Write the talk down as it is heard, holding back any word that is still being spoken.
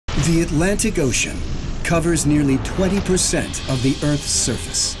The Atlantic Ocean covers nearly 20% of the Earth's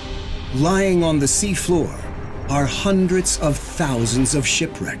surface. Lying on the seafloor are hundreds of thousands of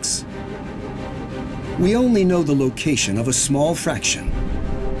shipwrecks. We only know the location of a small fraction,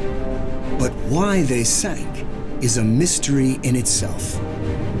 but why they sank is a mystery in itself.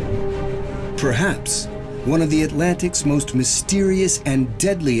 Perhaps one of the Atlantic's most mysterious and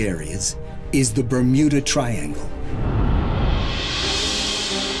deadly areas is the Bermuda Triangle.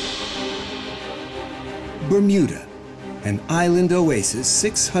 Bermuda, an island oasis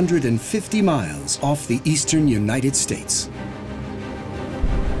 650 miles off the eastern United States.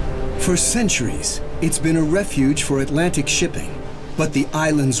 For centuries, it's been a refuge for Atlantic shipping, but the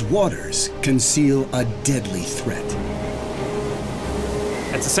island's waters conceal a deadly threat.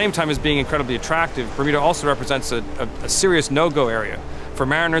 At the same time as being incredibly attractive, Bermuda also represents a serious no-go area for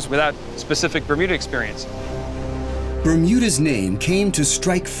mariners without specific Bermuda experience. Bermuda's name came to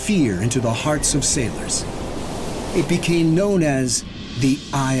strike fear into the hearts of sailors. It became known as the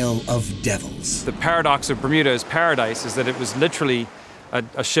Isle of Devils. The paradox of Bermuda's paradise is that it was literally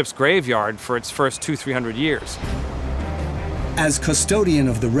a ship's graveyard for its first 200-300 years. As custodian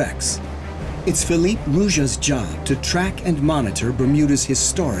of the wrecks, it's Philippe Rouge's job to track and monitor Bermuda's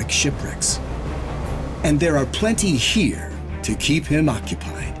historic shipwrecks. And there are plenty here to keep him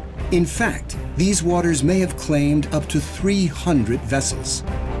occupied. In fact, these waters may have claimed up to 300 vessels.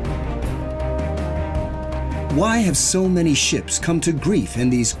 Why have so many ships come to grief in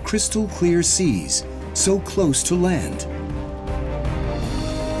these crystal clear seas so close to land?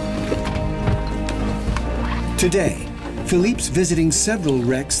 Today, Philippe's visiting several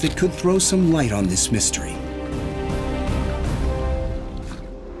wrecks that could throw some light on this mystery.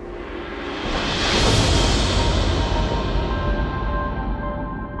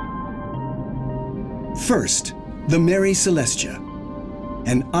 First, the Merry Celestia,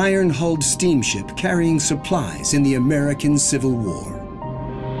 an iron-hulled steamship carrying supplies in the American Civil War.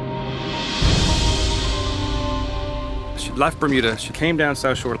 She left Bermuda, she came down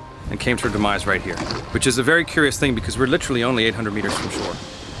South Shore and came to her demise right here, which is a very curious thing because we're literally only 800 meters from shore.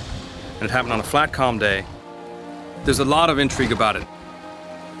 And it happened on a flat, calm day. There's a lot of intrigue about it.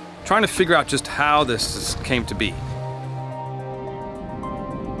 Trying to figure out just how this came to be.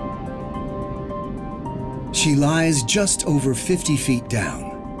 She lies just over 50 feet down.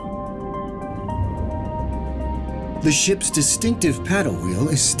 The ship's distinctive paddle wheel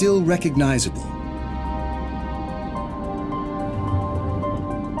is still recognizable.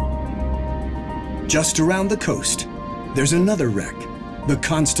 Just around the coast, there's another wreck, the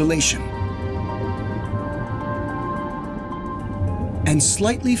Constellation. And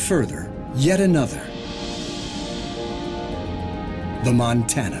slightly further, yet another, the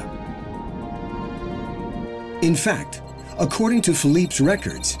Montana. In fact, according to Philippe's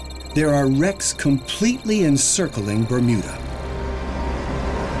records, there are wrecks completely encircling Bermuda.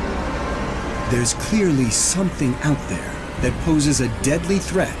 There's clearly something out there that poses a deadly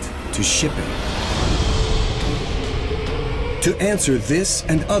threat to shipping. To answer this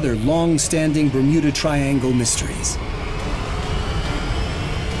and other long-standing Bermuda Triangle mysteries,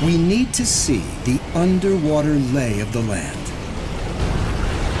 we need to see the underwater lay of the land.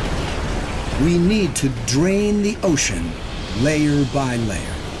 We need to drain the ocean layer by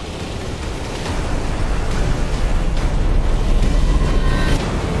layer.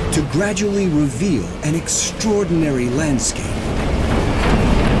 To gradually reveal an extraordinary landscape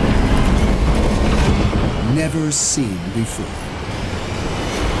never seen before.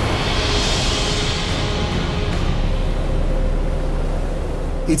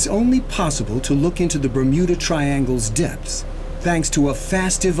 It's only possible to look into the Bermuda Triangle's depths thanks to a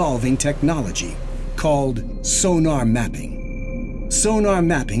fast-evolving technology called Sonar Mapping. Sonar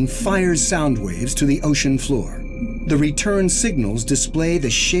Mapping fires sound waves to the ocean floor. The return signals display the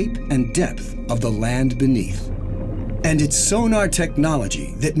shape and depth of the land beneath. And it's sonar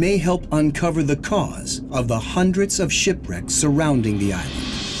technology that may help uncover the cause of the hundreds of shipwrecks surrounding the island.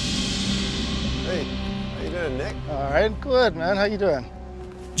 Hey, how you doing, Nick? All right, good, man. How you doing?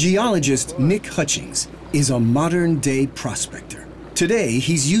 Geologist Nick Hutchings is a modern-day prospector. Today,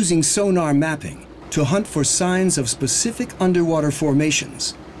 he's using sonar mapping to hunt for signs of specific underwater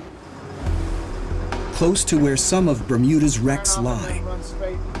formations close to where some of Bermuda's wrecks lie.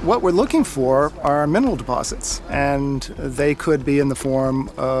 What we're looking for are mineral deposits, and they could be in the form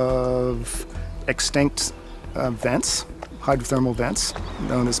of extinct vents, hydrothermal vents,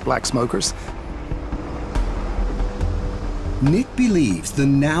 known as black smokers. Nick believes the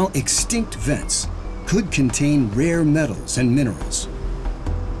now extinct vents could contain rare metals and minerals.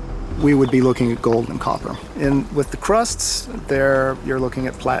 we would be looking at gold and copper. And with the crusts, there you're looking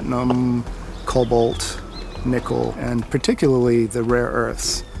at platinum, cobalt, nickel, and particularly the rare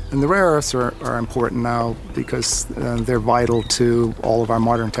earths. And the rare earths are important now because they're vital to all of our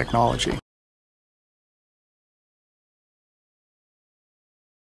modern technology.